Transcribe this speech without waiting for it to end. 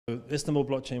Istanbul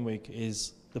Blockchain Week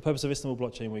the purpose of Istanbul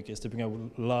Blockchain Week is to bring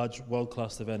a large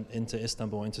world-class event into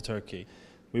Istanbul, into Turkey.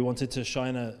 We wanted to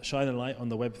shine a light on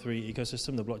the Web3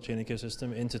 ecosystem, the blockchain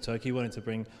ecosystem, into Turkey. We wanted to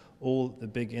bring all the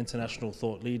big international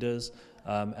thought leaders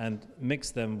and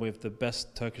mix them with the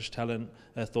best Turkish talent,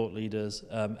 thought leaders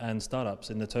and startups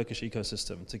in the Turkish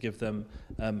ecosystem to give them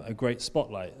a great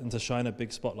spotlight and to shine a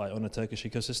big spotlight on the Turkish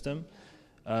ecosystem.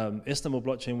 Istanbul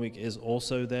Blockchain Week is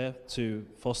also there to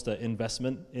foster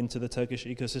investment into the Turkish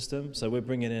ecosystem. So we're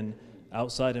bringing in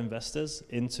outside investors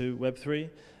into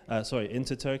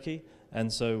into Turkey.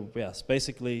 And so, yes,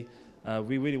 basically,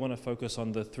 we really want to focus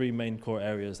on the three main core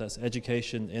areas. That's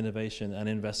education, innovation, and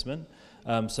investment.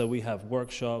 So we have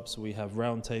workshops, we have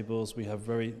roundtables, we have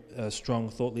very strong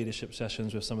thought leadership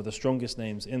sessions with some of the strongest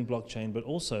names in blockchain, but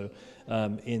also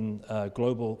in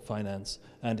global finance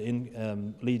and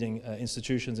in leading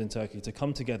institutions in Turkey to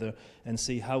come together and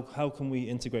see how can we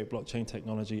integrate blockchain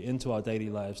technology into our daily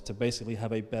lives to basically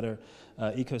have a better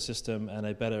ecosystem and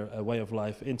a better way of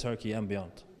life in Turkey and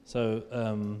beyond. So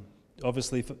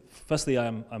obviously, firstly,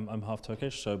 I'm half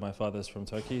Turkish, so my father's from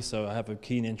Turkey, so I have a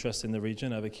keen interest in the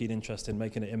region. I have a keen interest in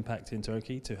making an impact in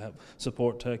Turkey to help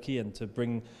support Turkey and to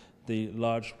bring the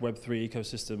large Web3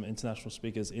 ecosystem, international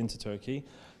speakers into Turkey.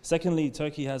 Secondly,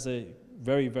 Turkey has a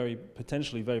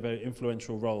potentially very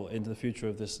influential role in the future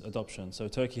of this adoption. So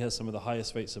Turkey has some of the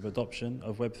highest rates of adoption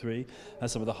of Web3,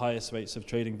 has some of the highest rates of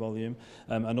trading volume,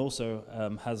 and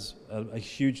also has a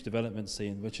huge development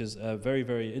scene, which is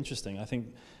very interesting. I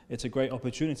think it's a great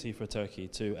opportunity for Turkey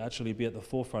to actually be at the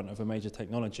forefront of a major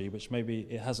technology, which maybe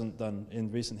it hasn't done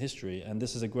in recent history, and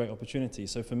this is a great opportunity.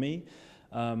 So for me,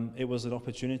 it was an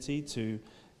opportunity to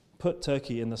put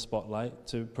Turkey in the spotlight,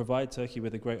 to provide Turkey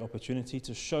with a great opportunity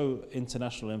to show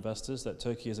international investors that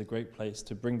Turkey is a great place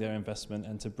to bring their investment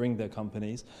and to bring their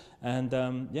companies. And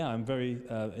I'm very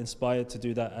inspired to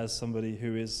do that as somebody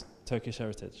who is Turkish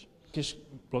heritage. Turkish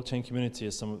blockchain community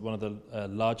is one of the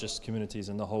largest communities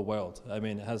in the whole world. I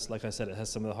mean, it has, like I said, it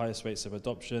has some of the highest rates of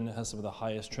adoption, it has some of the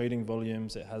highest trading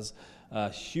volumes, it has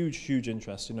huge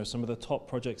interest. You know, some of the top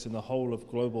projects in the whole of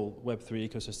global Web3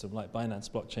 ecosystem, like Binance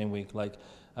Blockchain Week, like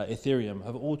Ethereum,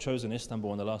 have all chosen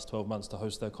Istanbul in the last 12 months to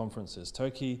host their conferences.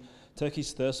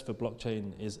 Turkey's thirst for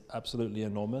blockchain is absolutely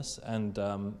enormous, and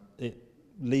it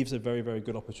leaves a very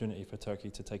good opportunity for Turkey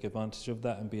to take advantage of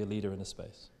that and be a leader in the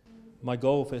space. My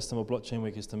goal for Istanbul Blockchain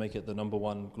Week is to make it the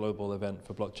 #1 global event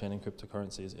for blockchain and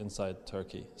cryptocurrencies inside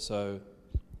Turkey. So,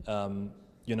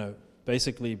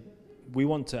 basically, we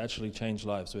want to actually change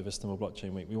lives with Istanbul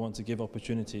Blockchain Week. We want to give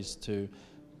opportunities to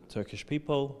Turkish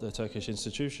people, the Turkish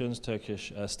institutions,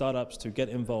 Turkish startups to get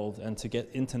involved and to get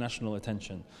international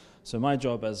attention. So my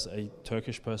job as a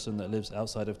Turkish person that lives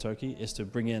outside of Turkey is to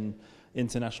bring in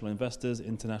international investors,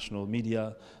 international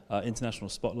media, international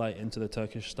spotlight into the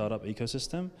Turkish startup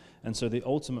ecosystem. And so the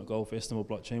ultimate goal for Istanbul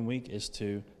Blockchain Week is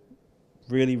to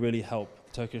really help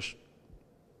Turkish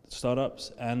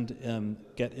startups and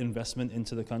get investment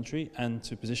into the country and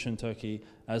to position Turkey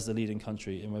as the leading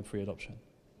country in Web3 adoption.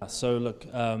 So look,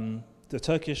 the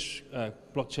Turkish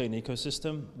blockchain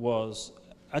ecosystem was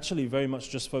actually very much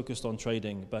just focused on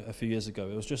trading back a few years ago.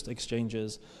 It was just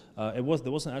exchanges. There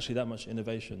wasn't actually that much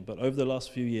innovation, but over the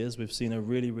last few years we've seen a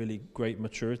really great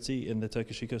maturity in the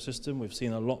Turkish ecosystem. We've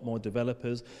seen a lot more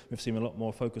developers, we've seen a lot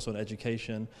more focus on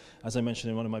education. As I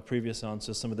mentioned in one of my previous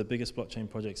answers, some of the biggest blockchain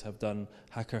projects have done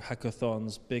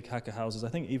hackathons, big hacker houses. I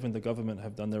think even the government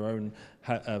have done their own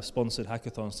sponsored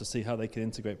hackathons to see how they can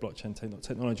integrate blockchain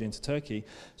technology into Turkey.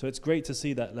 So it's great to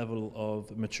see that level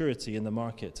of maturity in the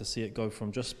market, to see it go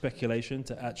from just speculation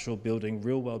to actual building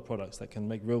real-world products that can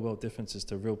make real-world differences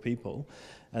to real people.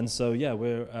 And so, yeah,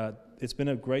 it's been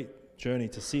a great journey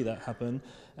to see that happen,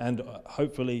 and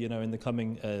hopefully, in the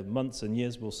coming months and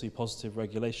years, we'll see positive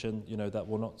regulation, that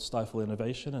will not stifle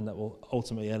innovation and that will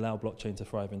ultimately allow blockchain to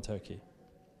thrive in Turkey.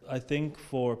 I think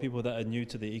for people that are new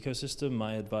to the ecosystem,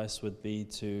 my advice would be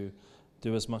to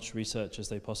do as much research as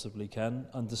they possibly can,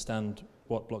 understand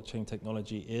what blockchain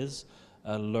technology is,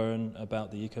 learn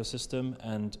about the ecosystem,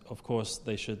 and of course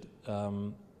they should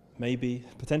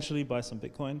potentially buy some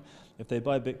Bitcoin. If they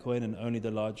buy Bitcoin and only the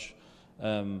large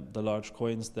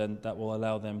coins, then that will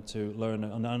allow them to learn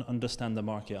and understand the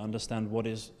market, understand what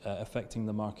is affecting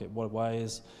the market, why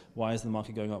is the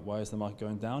market going up, why is the market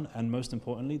going down, and most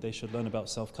importantly, they should learn about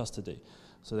self-custody.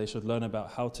 So they should learn about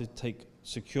how to take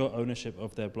secure ownership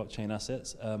of their blockchain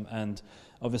assets, and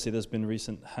obviously there's been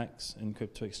recent hacks in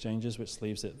crypto exchanges which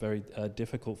leaves it very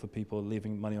difficult for people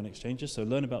leaving money on exchanges. So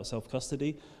learn about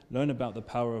self-custody, learn about the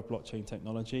power of blockchain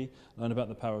technology, learn about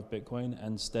the power of Bitcoin,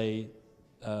 and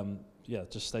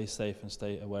just stay safe and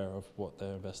stay aware of what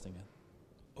they're investing in.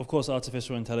 Of course,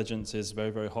 artificial intelligence is very,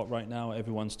 very hot right now.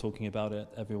 Everyone's talking about it.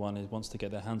 Everyone wants to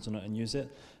get their hands on it and use it.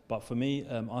 But for me,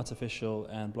 artificial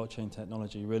and blockchain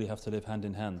technology really have to live hand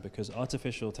in hand, because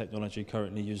artificial technology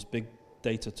currently uses big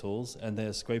data tools and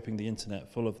they're scraping the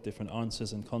internet full of different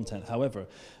answers and content. However,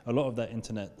 a lot of that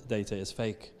internet data is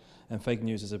fake, and fake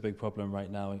news is a big problem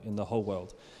right now in the whole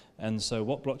world. And so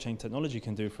what blockchain technology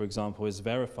can do, for example, is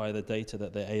verify the data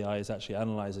that the AI is actually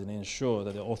analyzing and ensure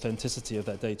that the authenticity of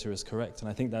that data is correct. And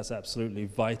I think that's absolutely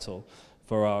vital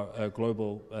for our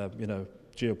global,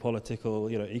 geopolitical,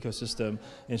 ecosystem,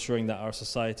 ensuring that our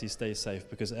society stays safe,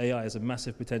 because AI has a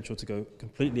massive potential to go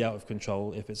completely out of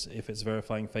control if it's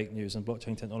verifying fake news, and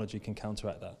blockchain technology can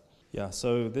counteract that. Yeah,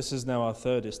 so this is now our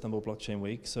third Istanbul Blockchain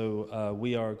Week. So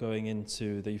we are going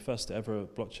into the first ever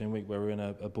Blockchain Week where we're in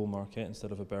a bull market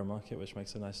instead of a bear market, which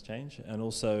makes a nice change. And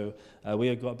also we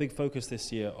have got a big focus this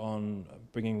year on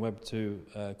bringing Web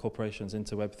 2 corporations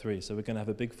into Web 3. So we're going to have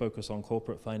a big focus on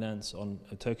corporate finance, on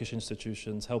Turkish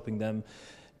institutions, helping them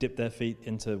dip their feet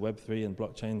into Web3 and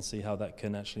blockchain, see how that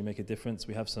can actually make a difference.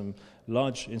 We have some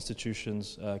large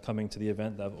institutions coming to the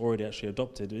event that have already actually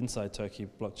adopted inside Turkey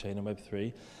blockchain and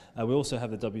Web3. We also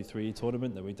have the W3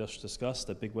 tournament that we just discussed,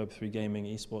 a big Web3 gaming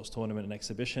esports tournament and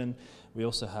exhibition. We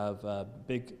also have a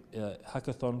big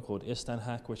hackathon called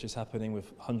İstanhack, which is happening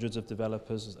with hundreds of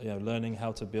developers, learning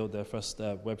how to build their first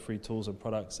Web3 tools and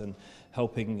products, and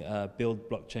helping build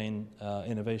blockchain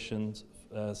innovations,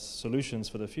 solutions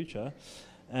for the future.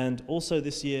 And also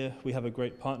this year we have a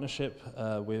great partnership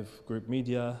with Group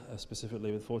Media,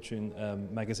 specifically with Fortune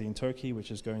magazine Turkey,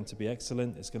 which is going to be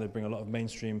excellent. It's going to bring a lot of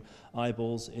mainstream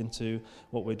eyeballs into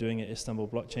what we're doing at Istanbul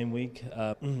Blockchain Week.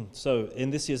 So in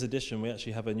this year's edition, we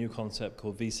actually have a new concept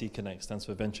called VC Connect, stands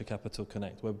for Venture Capital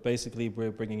Connect, where basically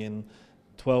we're bringing in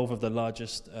 12 of the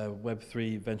largest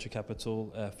Web3 venture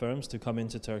capital firms to come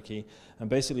into Turkey, and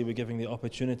basically we're giving the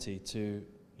opportunity to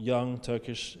young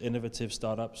Turkish innovative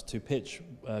startups to pitch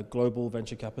global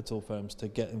venture capital firms to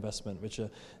get investment, which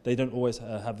they don't always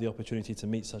have the opportunity to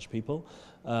meet such people.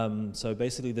 So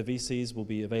basically the VCs will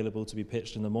be available to be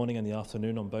pitched in the morning and the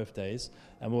afternoon on both days,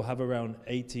 and we'll have around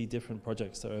 80 different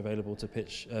projects that are available to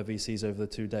pitch VCs over the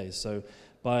 2 days. So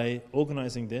by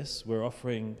organizing this, we're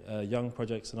offering young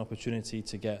projects an opportunity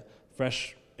to get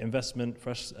fresh investment,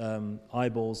 fresh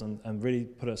eyeballs, and really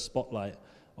put a spotlight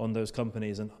on those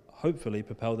companies and hopefully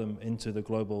propel them into the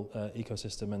global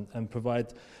ecosystem and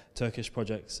provide Turkish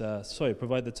projects,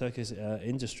 provide the Turkish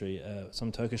industry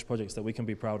some Turkish projects that we can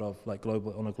be proud of, like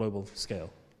on a global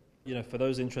scale. For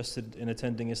those interested in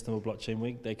attending Istanbul Blockchain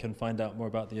Week, they can find out more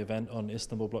about the event on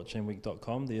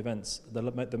istanbulblockchainweek.com.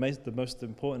 The most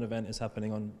important event is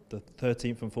happening on the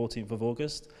 13th and 14th of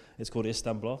August. It's called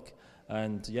Istanbul,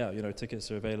 and tickets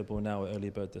are available now at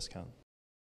early bird discount.